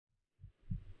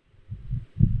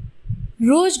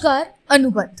रोजगार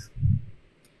अनुबंध।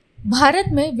 भारत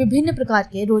में विभिन्न प्रकार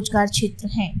के रोजगार क्षेत्र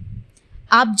हैं।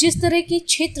 आप जिस तरह के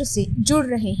क्षेत्र से जुड़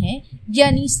रहे हैं,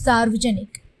 यानी सार्वजनिक,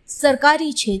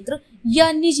 सरकारी क्षेत्र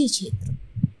या निजी क्षेत्र,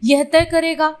 यह तय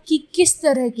करेगा कि किस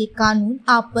तरह के कानून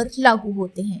आप पर लागू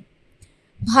होते हैं।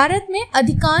 भारत में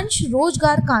अधिकांश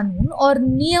रोजगार कानून और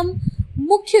नियम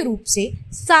मुख्य रूप से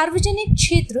सार्वजनिक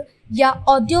क्षेत्र या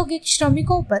औद्योगिक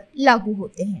श्रमिकों पर लागू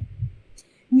होते हैं।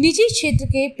 निजी क्षेत्र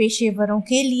के पेशेवरों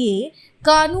के लिए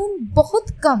कानून बहुत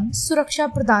कम सुरक्षा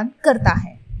प्रदान करता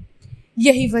है।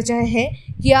 यही वजह है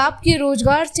कि आपके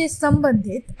रोजगार से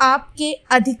संबंधित आपके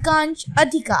अधिकांश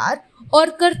अधिकार और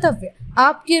कर्तव्य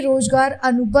आपके रोजगार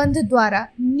अनुबंध द्वारा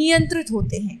नियंत्रित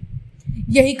होते हैं।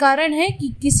 यही कारण है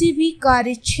कि किसी भी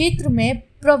कार्य क्षेत्र में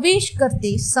प्रवेश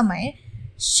करते समय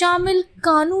शामिल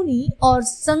कानूनी और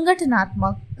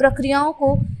संगठनात्मक प्रक्रियाओं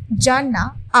को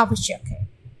जानना आवश्यक है।